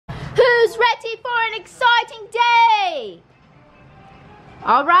for an exciting day?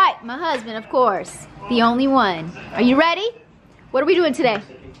 All right, my husband, of course. The only one. Are you ready? What are we doing today?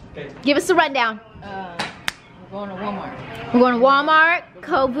 Give us a rundown. We're going to Walmart. We're going to Walmart,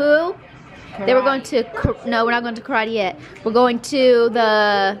 Kovu. Karate. Then we're going to, no, we're not going to karate yet. We're going to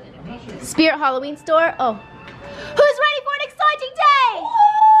the Spirit Halloween store. Oh. Who's ready for an exciting day?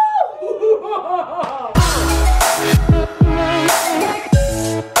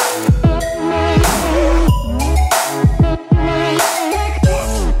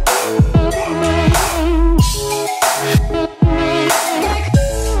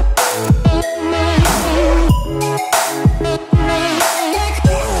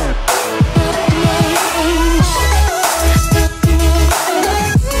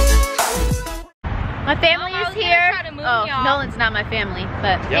 My family is here. Oh, Nolan's not my family,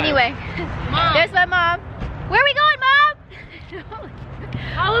 but anyway. Mom. There's my mom. Where are we going, Mom?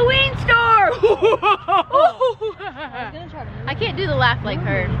 Halloween store! I can't do the laugh like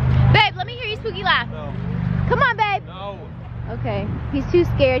her. Babe, let me hear your spooky laugh. No. Come on, babe. No. Okay, he's too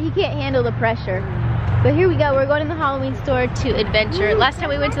scared. He can't handle the pressure. But here we go. We're going to the Halloween store to adventure. Last time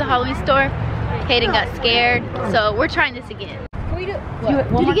we went to the Halloween store, Hayden got scared. So we're trying this again. Can we do it? Do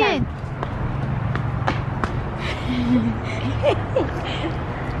it again.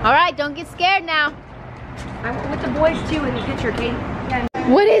 All right, don't get scared now. I went with the boys too in the picture, Katie. Yeah.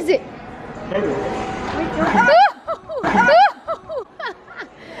 What is it?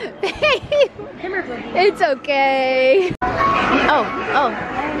 It's okay. Oh.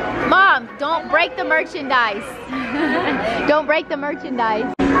 Mom, don't break the merchandise. Don't break the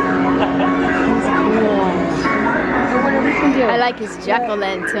merchandise. I like his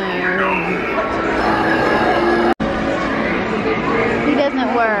jack-o'-lantern. He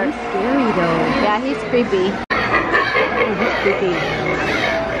doesn't work. He's scary though. Yeah, he's creepy. He's creepy.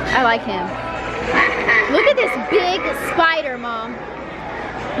 I like him. Look at this big spider, Mom.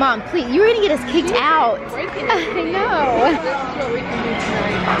 Mom, please, you're gonna get us kicked out. I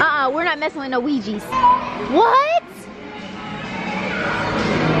know. We're not messing with no Ouija's. What?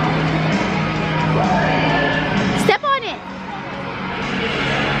 Step on it.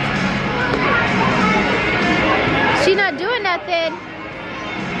 She's not doing nothing.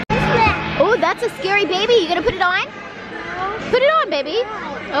 Oh, that's a scary baby. You gonna put it on? Put it on, baby.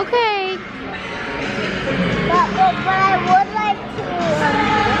 Okay. But I would like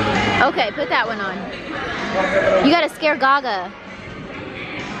to. Okay, put that one on. You gotta scare Gaga.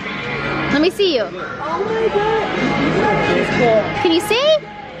 Let me see you. Oh my god. Can you see?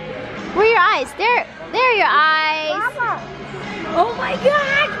 Where are your eyes? There are your eyes. Mama. Oh my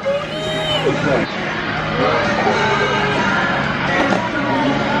gosh, baby!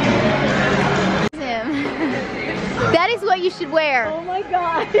 That is what you should wear. Oh my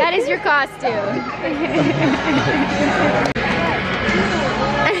god. That is your costume.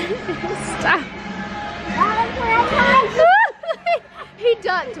 Stop. He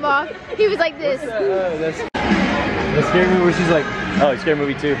ducked, Mom. He was like this. That's the scary movie where she's like, oh, scary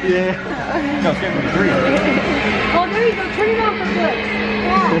movie 2. Yeah. No, scary movie 3. Oh, there you go. Turn it off for good.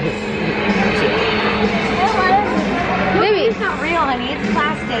 Maybe. It's not real, honey. It's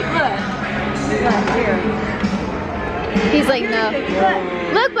plastic. Look. Look, here. He's like, no.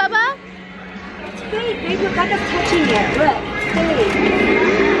 Look, Bubba. It's fake, baby. Look, I'm just touching it. Look, it's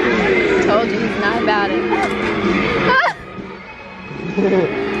fake. Told you he's not about it.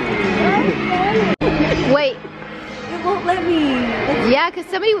 Wait. It won't let me. Yeah, because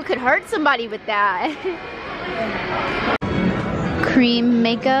somebody could hurt somebody with that. Cream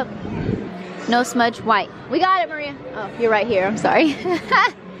makeup. No smudge, white. We got it, Maria. Oh, you're right here. I'm sorry.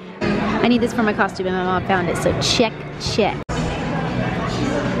 I need this for my costume and my mom found it, so check.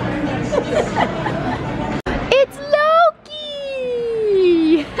 It's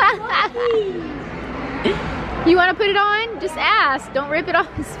Loki! You want to put it on? Just ask. Don't rip it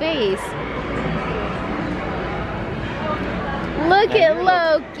off his face. Look at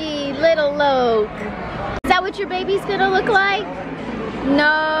Loki, little Loke. Is that what your baby's gonna look like?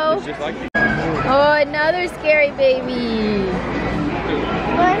 No. It's just like you. Oh, another scary baby.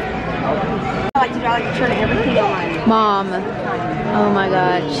 What? I like to turn everything on. Mom. Oh my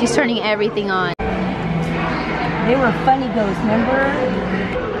God. She's turning everything on. They were funny ghosts, remember?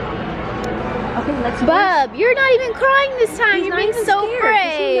 Okay, let's. Bub, you're not even crying this time. You're being so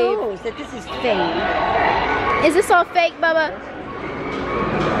brave. He knows that this is fake. Is this all fake, Bubba?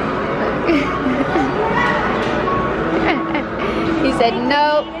 He said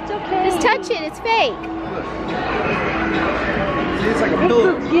no. It's okay. Just touch it. It's fake. It's like a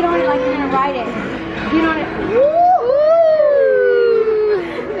pillow. Get on it like you're gonna ride it. Get on it. Woo!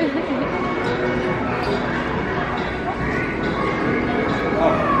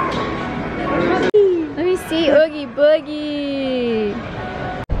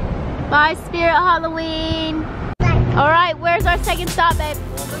 Bye, Spirit Halloween. All right, where's our second stop, babe?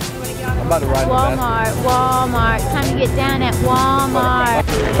 I'm about to ride Walmart, Walmart. Time to get down at Walmart.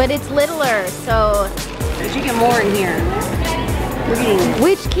 But it's littler, so. You get more in here. We're getting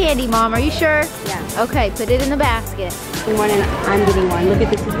Which candy, Mom? Are you sure? Yeah. Okay, put it in the basket. one and I'm getting one. Look at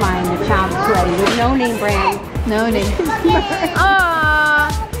this is mine, the Child's Play with no name brand. No name.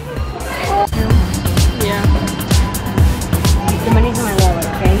 Aww. Yeah. The money's in my wallet,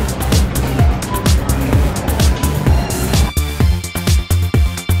 okay?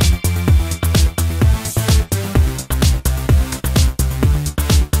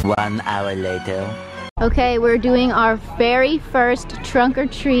 One hour later. Okay, we're doing our very first trunk or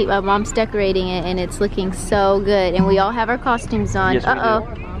treat. My mom's decorating it and it's looking so good. And we all have our costumes on. Yes, we Uh-oh.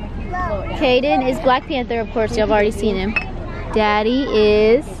 Caden is Black Panther, of course. Y'all have already seen him. Daddy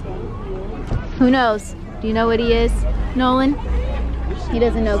is... Who knows? Do you know what he is, Nolan? He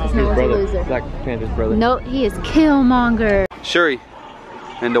doesn't know because Nolan's a loser. Black Panther's brother. No, he is Killmonger. Shuri.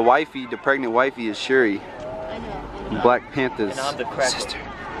 And the wifey, the pregnant wifey is Shuri. I know. Black Panther's And I'm the cracker. sister.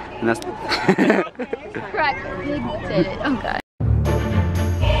 And that's Crack. He said it. Oh, God.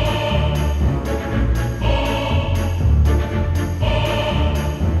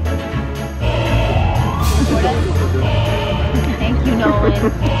 Thank you, Nolan.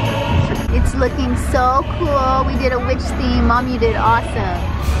 It's looking so cool. We did a witch theme. Mom, you did awesome.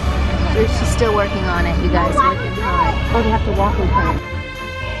 She's still working on it, you guys. Working hard. Oh, we have to walk in front.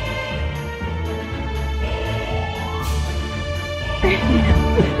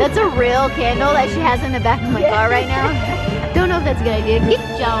 That's a real candle that she has in the back of my car right now. Don't know if that's a good idea. Get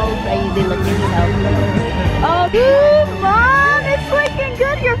y'all crazy looking so. Oh, good, Mom! It's looking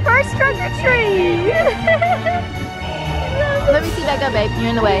good. Your first trunk or treat. Let me see back up, babe. You're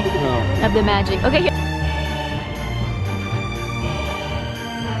in the way of the magic. Okay, here.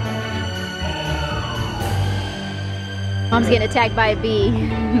 Mom's getting attacked by a bee.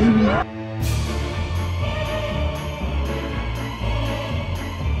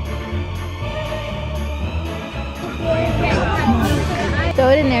 Throw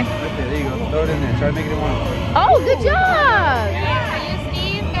it in there. okay, there you go. Throw it in there. Try making it one. Oh, good job!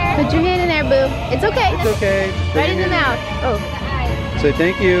 Put your hand in there, boo. It's okay. It's okay. Just Right take in it the mouth. Oh. Say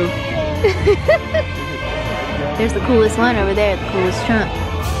thank you. There's the coolest one over there, the coolest trunk.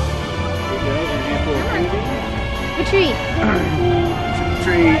 Retreat.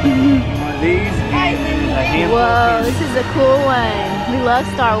 Treat. One of these and a handful Whoa, of this is a cool one. We love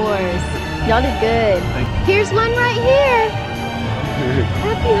Star Wars. Y'all did good. Here's one right here.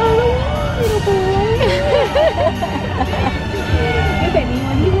 Happy Halloween, little boy. Hey, baby,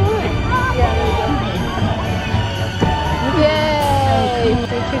 what do you want? Yay!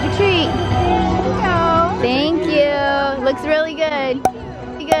 Trick or treat. Thank you. Looks really good.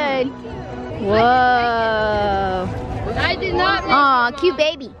 Really good. Whoa. I did not. Aw, cute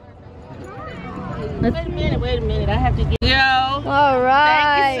baby. Wait a minute. I have to get. Yo. All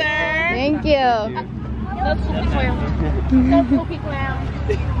right. Thank you, sir. Thank you. No poopy clown.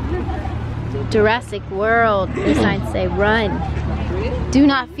 Jurassic World. The signs say run. Do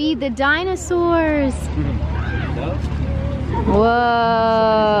not feed the dinosaurs.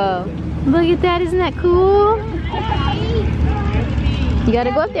 Whoa. Look at that. Isn't that cool? You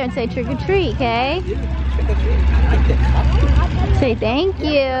gotta go up there and say trick or treat, okay? Say thank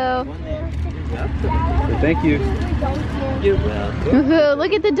you. Thank you. Woohoo,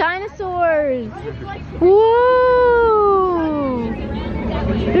 look at the dinosaurs. Whoa.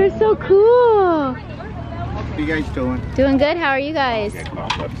 They're so cool. How you guys doing? Doing good. How are you guys?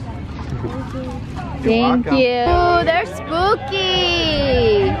 Thank you. Oh, they're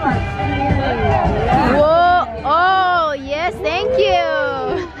spooky. Whoa. Oh, yes. Thank you.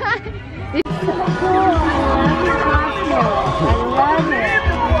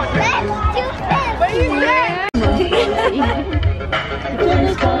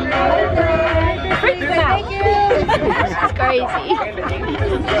 It's crazy.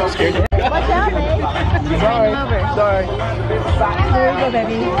 Watch out, babe. Sorry. Over. Sorry. There you go,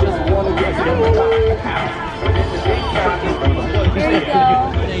 baby. Here you go.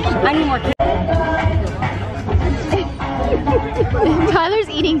 I need more candy. Tyler's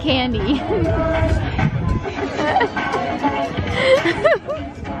eating candy.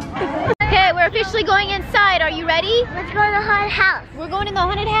 Okay, we're officially going inside. Are you ready? Let's go to the haunted house. We're going to the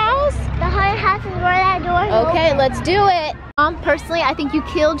haunted house? The haunted house is where that door is. Okay, let's do it. Personally, I think you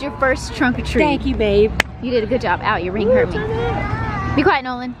killed your first trunk or treat. Thank you, babe. You did a good job. Ow, your ring hurt me. Be quiet,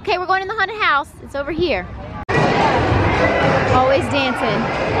 Nolan. Okay, we're going in the haunted house. It's over here. Always dancing.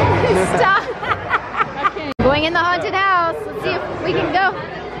 Stop. Going in the haunted house. Let's see if we can go.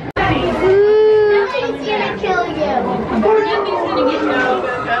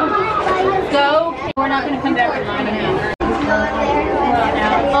 Go. We're not gonna come back in line now.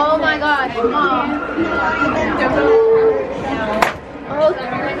 Oh my gosh, Mom. Oh,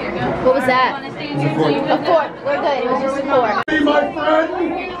 what was that? A fork. We're good. It was just a fork.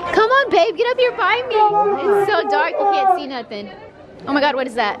 Come on, babe. Get up here by me. It's so dark. You can't see nothing. Oh my God, what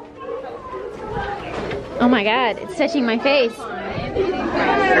is that? Oh my God, it's touching my face.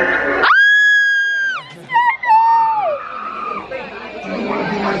 Ah!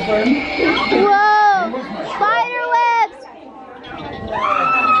 Whoa! Spider webs!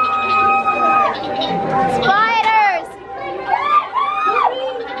 Spiders!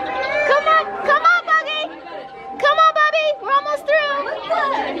 Come on, Buggy! Come on, Bubby! We're almost through!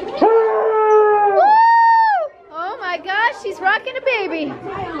 Woo! Oh my gosh, she's rocking a baby.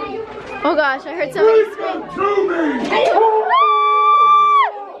 Oh gosh, I heard somebody scream.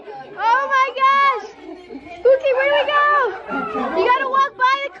 Oh my gosh! Spooky, where do we go? You gotta walk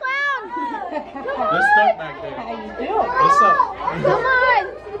by the clown. They're stuck back there. How you doing? What's up? Come on.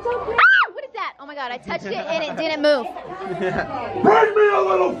 Ah, what is that? Oh my God, I touched it and it didn't move. Bring me a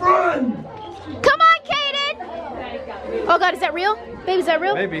little friend! Come on, Kaden. Oh God, is that real? Babe, is that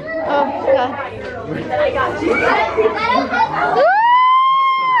real? Maybe. Oh God. Woo!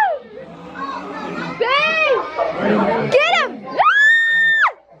 Babe! Get him!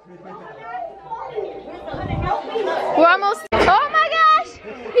 We're almost. Oh my gosh!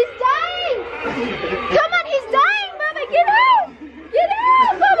 He's dying! Come on, he's dying, Mama! Get out! Get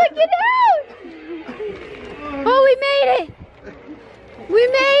out, Mama! Get out! Oh, we made it! We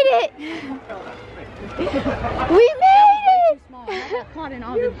made it! We made it! Caught in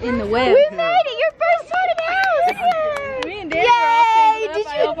the web. We made it! Your first haunted house! Me and Dad were all Yay!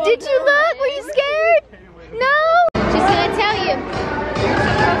 tangled up. Did you look? Were you scared? No? She's gonna tell you.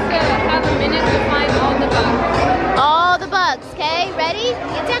 Have a minute to find all the bugs. All the bugs, okay? Ready?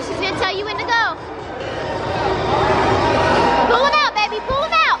 Get down. She's gonna tell you when to go. Pull them out, baby. Pull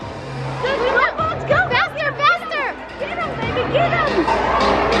them out. Let's go. Faster, faster. Get them, baby. Get them.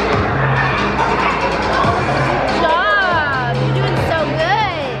 Good job. You're doing so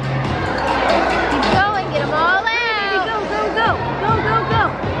good. Keep going. Get them all out. Go, go, go. Go, go, go.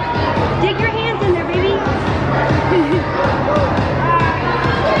 Dig your hands in there, baby.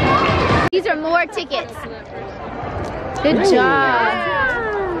 These are more tickets. Good job.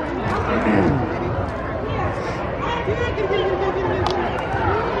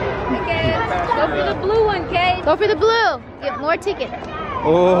 Go for the blue one, Kate. Go for the blue. Get more tickets.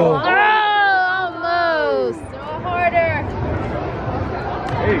 Oh. Almost. Harder.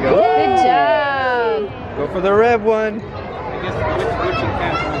 There you go. Good job. Go for the red one.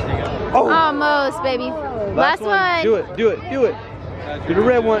 Oh. Almost, baby. Last one. Do it. Do the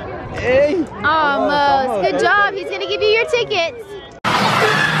red one. Hey. Almost. Good job. He's gonna give you your tickets.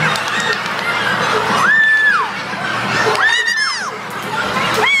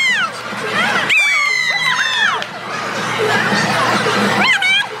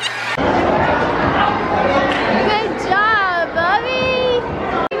 Good job, Bubby.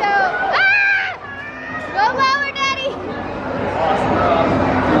 Go. Ah! Go lower, Daddy.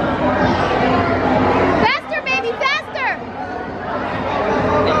 Faster, baby, faster.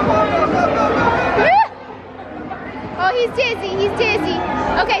 Oh, he's dizzy. He's dizzy.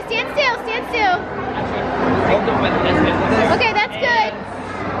 Okay, stand still. Stand still.